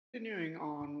Continuing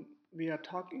on, we are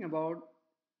talking about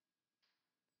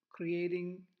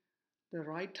creating the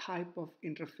right type of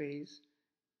interface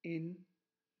in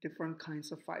different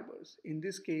kinds of fibers. In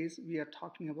this case, we are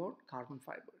talking about carbon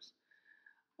fibers.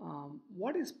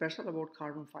 What is special about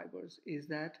carbon fibers is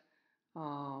that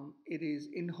it is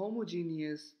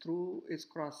inhomogeneous through its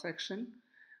cross section,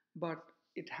 but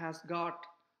it has got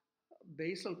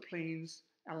basal planes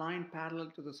aligned parallel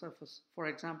to the surface. For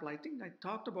example, I think I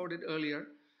talked about it earlier.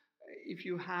 If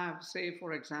you have, say,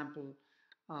 for example,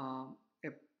 a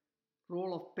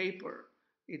roll of paper,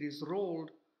 it is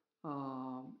rolled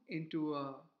into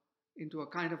a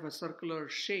kind of a circular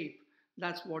shape.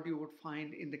 That's what you would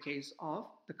find in the case of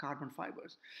the carbon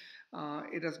fibers.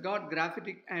 It has got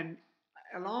graphitic, and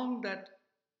along that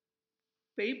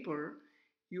paper,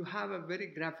 you have a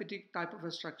very graphitic type of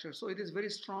a structure. So it is very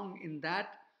strong in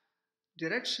that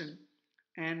direction,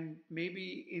 and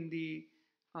maybe in the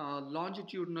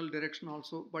longitudinal direction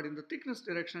also, but in the thickness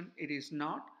direction, it is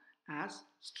not as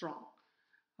strong.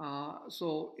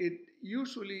 So it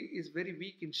usually is very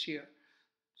weak in shear.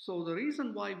 So the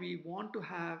reason why we want to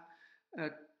have a,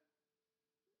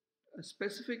 a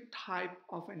specific type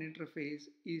of an interface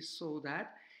is so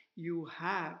that you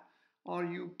have or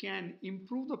you can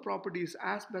improve the properties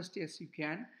as best as you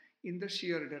can in the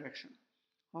shear direction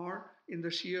or in the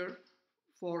shear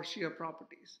for shear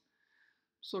properties.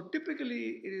 So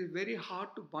typically it is very hard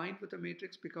to bind with a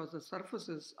matrix because the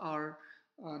surfaces are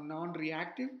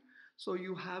non-reactive. So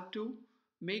you have to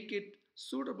make it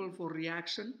suitable for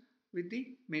reaction with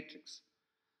the matrix.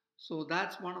 So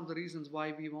that's one of the reasons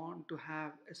why we want to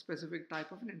have a specific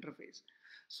type of an interface.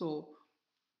 So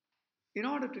in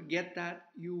order to get that,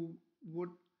 you would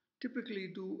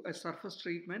typically do a surface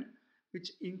treatment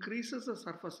which increases the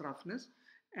surface roughness,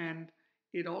 and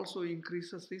it also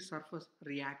increases the surface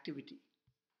reactivity.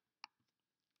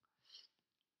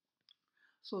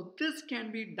 So this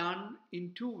can be done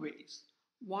in two ways.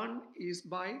 One is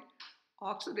by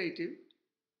oxidative.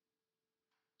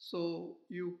 So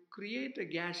you create a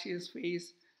gaseous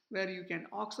phase where you can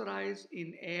oxidize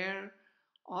in air,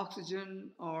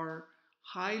 oxygen, or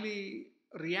highly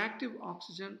reactive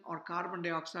oxygen or carbon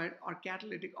dioxide or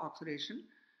catalytic oxidation,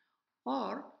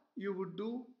 or you would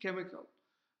do chemical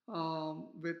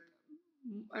with,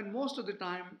 and most of the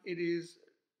time it is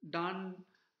done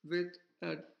with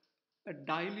a, a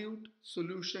dilute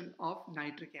solution of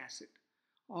nitric acid,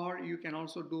 or you can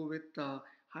also do with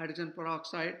hydrogen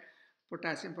peroxide,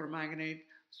 potassium permanganate,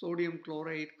 sodium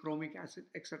chloride, chromic acid,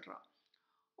 etc.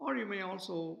 Or you may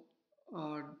also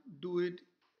uh, do it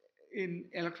in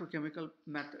electrochemical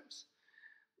methods.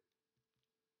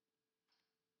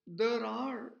 There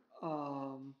are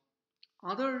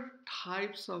other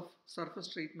types of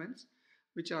surface treatments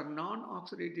which are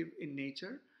non-oxidative in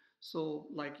nature. So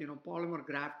like polymer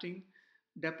grafting,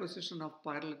 deposition of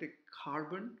pyrolytic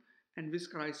carbon, and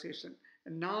viscosization.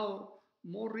 And now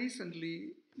more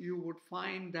recently you would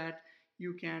find that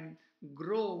you can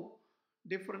grow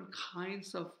different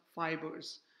kinds of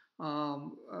fibers,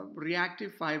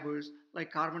 reactive fibers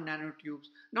like carbon nanotubes,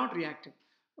 not reactive,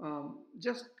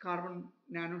 just carbon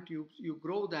nanotubes. You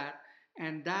grow that,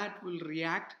 and that will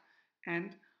react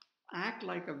and act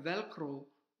like a velcro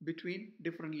between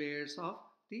different layers of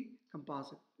the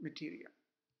composite material.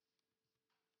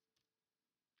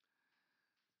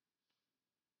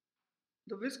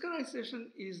 The viscosization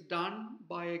is done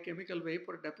by a chemical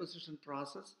vapor deposition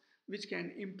process which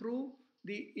can improve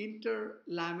the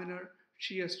interlaminar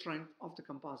shear strength of the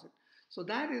composite. So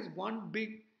that is one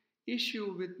big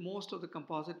issue with most of the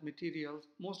composite materials,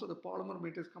 most of the polymer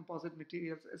matrix composite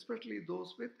materials, especially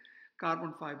those with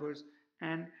carbon fibers.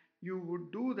 And you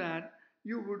would do that,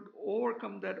 you would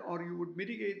overcome that, or you would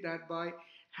mitigate that by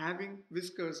having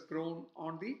whiskers grown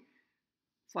on the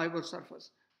fiber surface.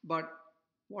 But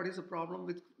what is the problem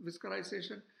with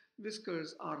viscosization?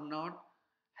 Whiskers are not,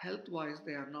 health wise,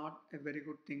 they are not a very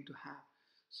good thing to have.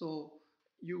 So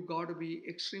you got to be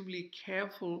extremely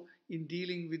careful in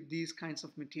dealing with these kinds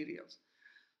of materials.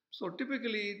 So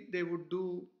typically they would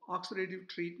do oxidative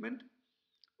treatment,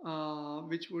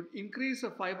 which would increase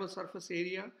the fiber surface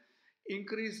area,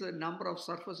 increase the number of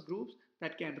surface groups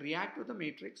that can react with the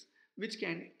matrix, which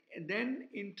can then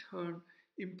in turn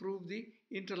improve the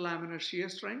interlaminar shear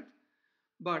strength,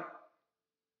 but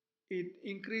it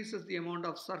increases the amount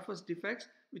of surface defects,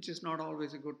 which is not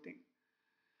always a good thing.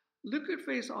 Liquid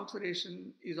phase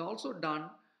oxidation is also done.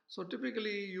 So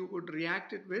typically you would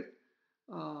react it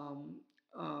um,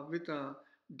 with a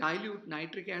dilute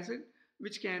nitric acid,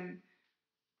 which can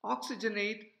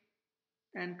oxygenate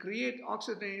and create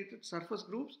oxygenated surface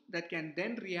groups that can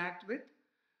then react with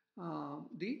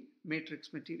the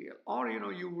matrix material. Or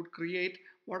you would create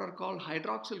what are called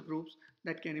hydroxyl groups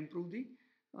that can improve the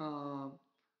uh,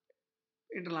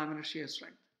 interlaminar shear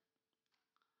strength.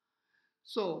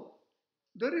 So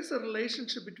there is a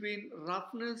relationship between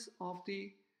roughness of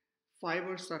the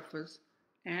fiber surface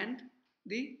and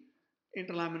the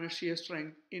interlaminar shear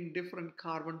strength in different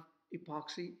carbon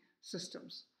epoxy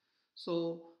systems.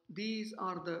 So these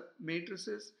are the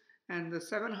matrices, and the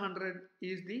 700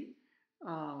 is the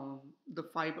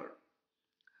fiber.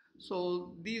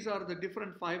 So these are the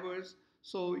different fibers.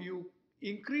 So you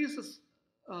increase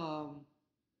um,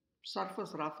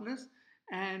 surface roughness,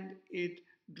 and it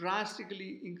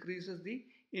drastically increases the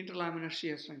interlaminar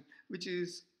shear strength, which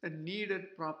is a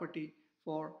needed property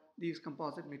for these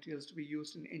composite materials to be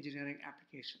used in engineering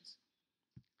applications.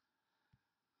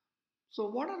 So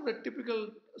what are the typical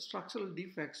structural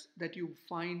defects that you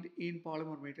find in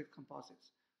polymer matrix composites?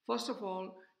 First of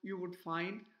all, you would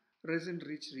find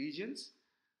resin-rich regions.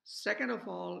 Second of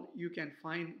all, you can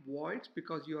find voids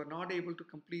because you are not able to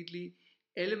completely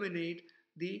eliminate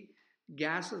the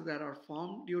gases that are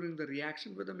formed during the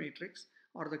reaction with the matrix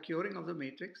or the curing of the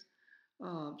matrix.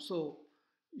 So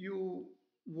you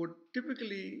would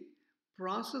typically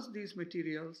process these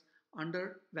materials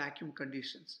under vacuum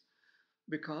conditions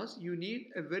because you need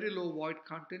a very low void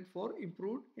content for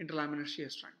improved interlaminar shear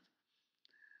strength.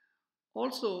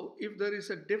 Also, if there is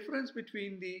a difference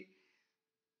between the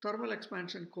thermal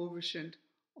expansion coefficient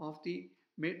of the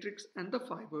matrix and the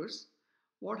fibers,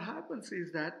 what happens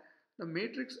is that the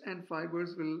matrix and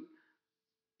fibers will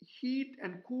heat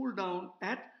and cool down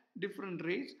at different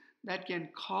rates that can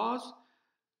cause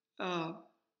uh,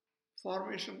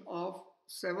 formation of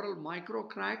several micro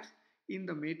cracks in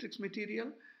the matrix material,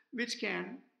 which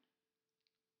can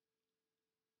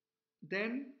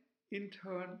then in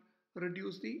turn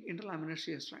reduce the interlaminar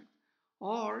shear strength.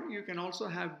 Or you can also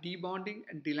have debonding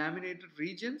and delaminated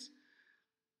regions,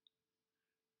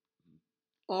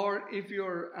 or if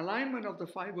your alignment of the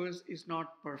fibers is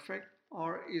not perfect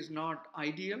or is not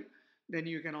ideal, then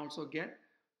you can also get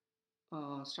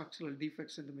structural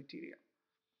defects in the material.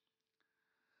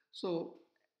 So,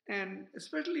 and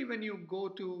especially when you go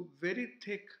to very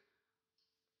thick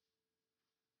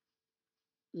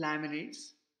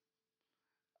laminates,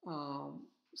 um,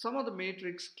 some of the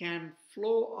matrix can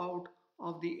flow out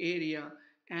of the area,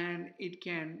 and it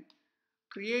can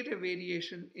create a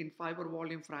variation in fiber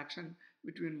volume fraction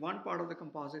between one part of the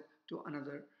composite to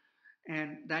another,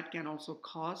 and that can also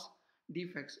cause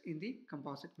defects in the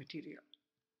composite material.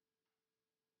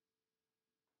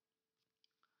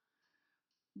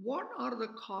 What are the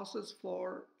causes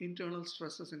for internal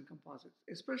stresses in composites,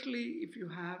 especially if you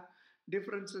have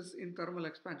differences in thermal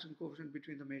expansion coefficient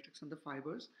between the matrix and the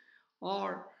fibers,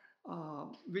 or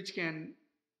which can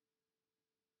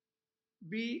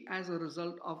be as a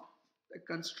result of a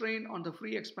constraint on the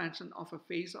free expansion of a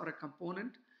phase or a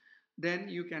component, then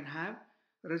you can have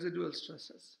residual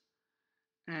stresses.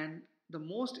 And the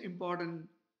most important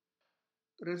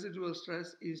residual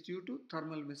stress is due to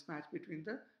thermal mismatch between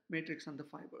the matrix and the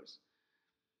fibers.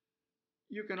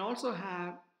 You can also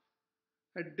have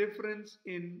a difference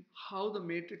in how the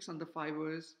matrix and the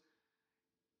fibers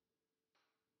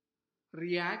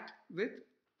react with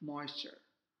moisture.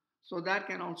 So that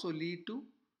can also lead to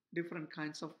different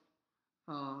kinds of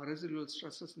residual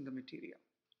stresses in the material.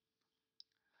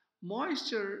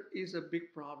 Moisture is a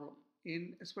big problem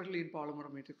especially in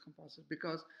polymer matrix composites,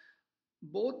 because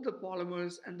both the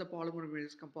polymers and the polymer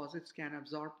matrix composites can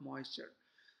absorb moisture.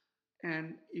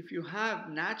 And if you have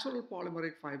natural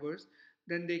polymeric fibers,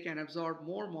 then they can absorb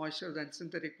more moisture than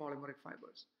synthetic polymeric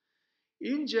fibers.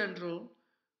 In general,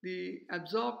 the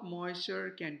absorbed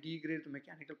moisture can degrade the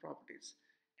mechanical properties.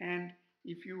 And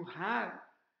if you have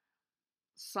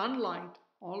sunlight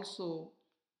also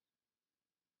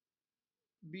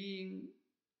being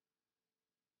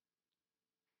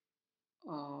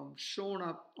shown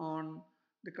up on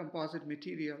the composite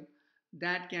material,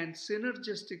 that can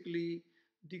synergistically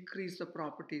decrease the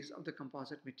properties of the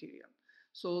composite material.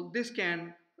 So this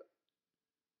can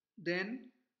then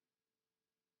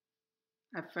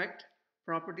affect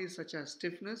properties such as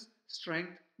stiffness,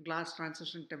 strength, glass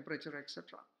transition temperature,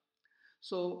 etc.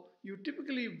 So you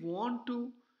typically want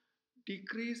to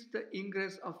decrease the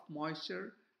ingress of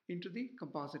moisture into the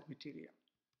composite material.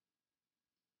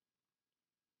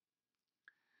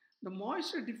 The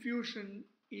moisture diffusion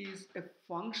is a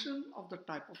function of the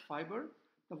type of fiber,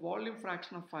 the volume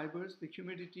fraction of fibers, the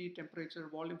humidity, temperature,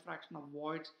 volume fraction of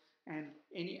voids, and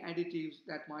any additives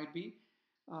that might be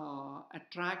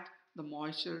attract the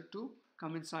moisture to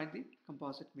come inside the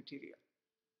composite material.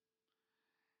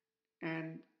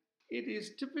 And it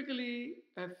is typically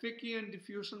a Fickian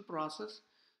diffusion process.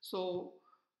 So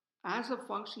as a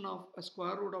function of a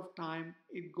square root of time,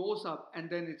 it goes up and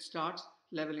then it starts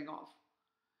leveling off.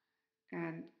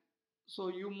 And so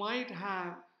you might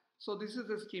have, so this is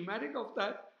the schematic of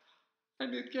that,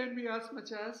 and it can be as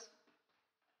much as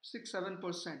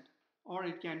 6-7%, or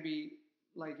it can be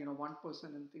like 1%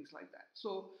 and things like that.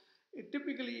 So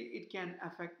typically it can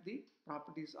affect the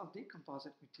properties of the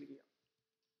composite material.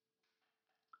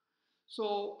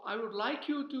 So I would like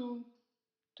you to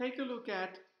take a look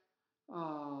at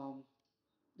um,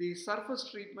 the surface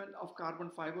treatment of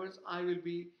carbon fibers. I will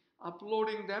be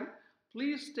uploading them.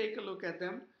 Please take a look at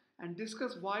them and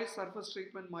discuss why surface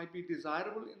treatment might be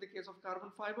desirable in the case of carbon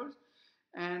fibers,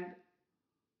 and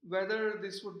whether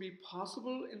this would be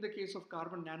possible in the case of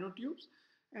carbon nanotubes,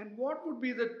 and what would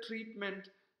be the treatment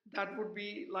that would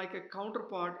be like a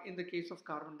counterpart in the case of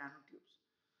carbon nanotubes.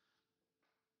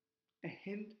 A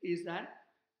hint is that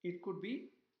it could be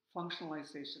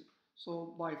functionalization.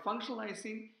 So by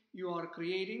functionalizing, you are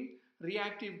creating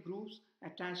reactive groups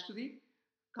attached to the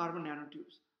carbon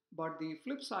nanotubes. But the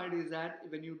flip side is that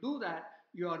when you do that,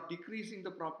 you are decreasing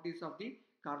the properties of the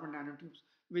carbon nanotubes,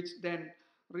 which then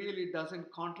really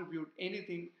doesn't contribute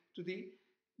anything to the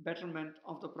betterment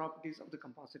of the properties of the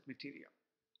composite material.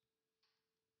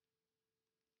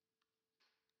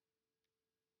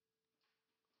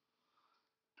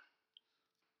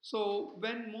 So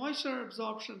when moisture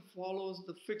absorption follows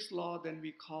the fixed law, then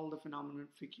we call the phenomenon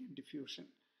Fickian diffusion.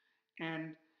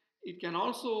 And it can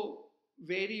also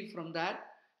vary from that,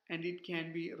 and it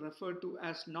can be referred to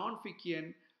as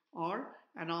non-Fickian or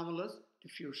anomalous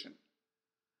diffusion.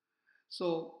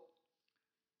 So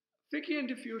Fickian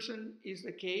diffusion is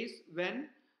the case when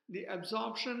the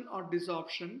absorption or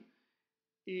desorption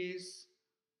is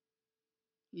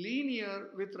linear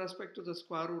with respect to the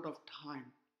square root of time.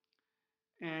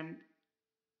 And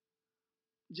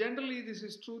generally this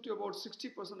is true to about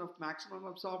 60% of maximum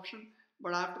absorption,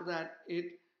 but after that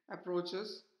it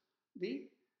approaches the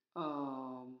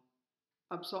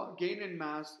gain in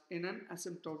mass in an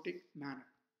asymptotic manner.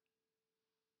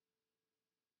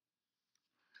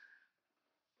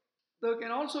 There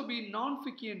can also be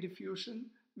non-Fickian diffusion,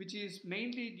 which is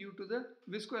mainly due to the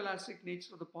viscoelastic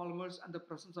nature of the polymers and the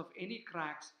presence of any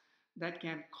cracks that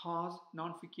can cause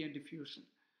non-Fickian diffusion.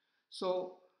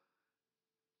 So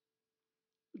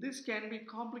this can be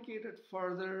complicated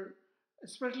further,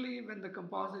 especially when the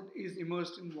composite is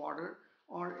immersed in water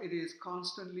or it is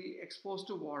constantly exposed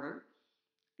to water,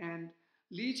 and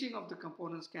leaching of the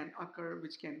components can occur,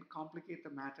 which can complicate the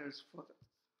matters further.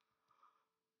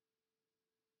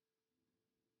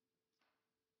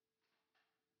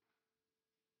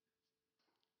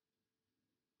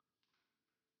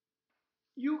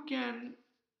 You can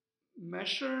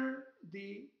measure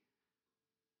the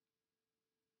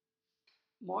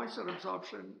moisture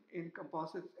absorption in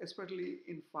composites, especially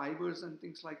in fibers and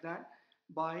things like that,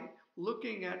 by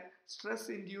looking at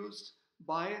stress-induced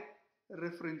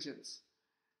birefringence.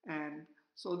 And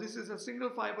so this is a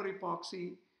single fiber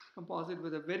epoxy composite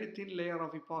with a very thin layer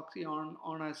of epoxy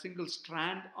on a single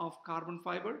strand of carbon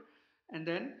fiber, and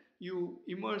then you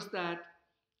immerse that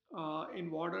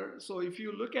in water. So if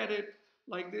you look at it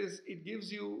like this, it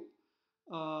gives you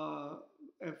a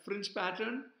fringe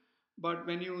pattern, but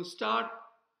when you start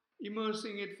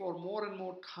immersing it for more and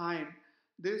more time,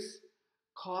 this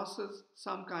causes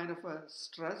some kind of a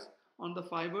stress on the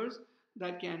fibers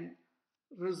that can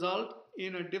result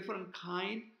in a different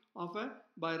kind of a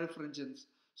birefringence.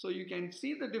 So you can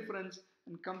see the difference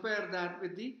and compare that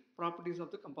with the properties of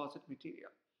the composite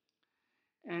material.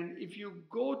 And if you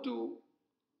go to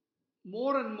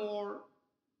more and more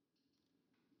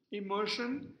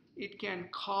immersion, it can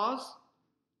cause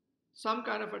some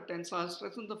kind of a tensile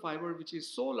stress on the fiber, which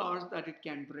is so large that it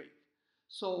can break.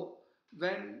 So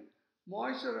when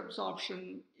moisture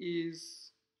absorption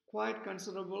is quite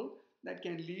considerable, that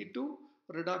can lead to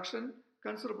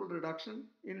considerable reduction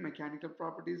in mechanical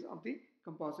properties of the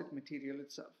composite material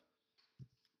itself.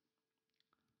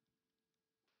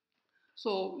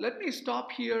 So let me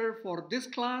stop here for this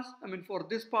class, for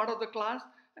this part of the class,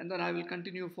 and then I will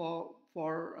continue for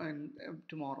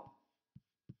tomorrow.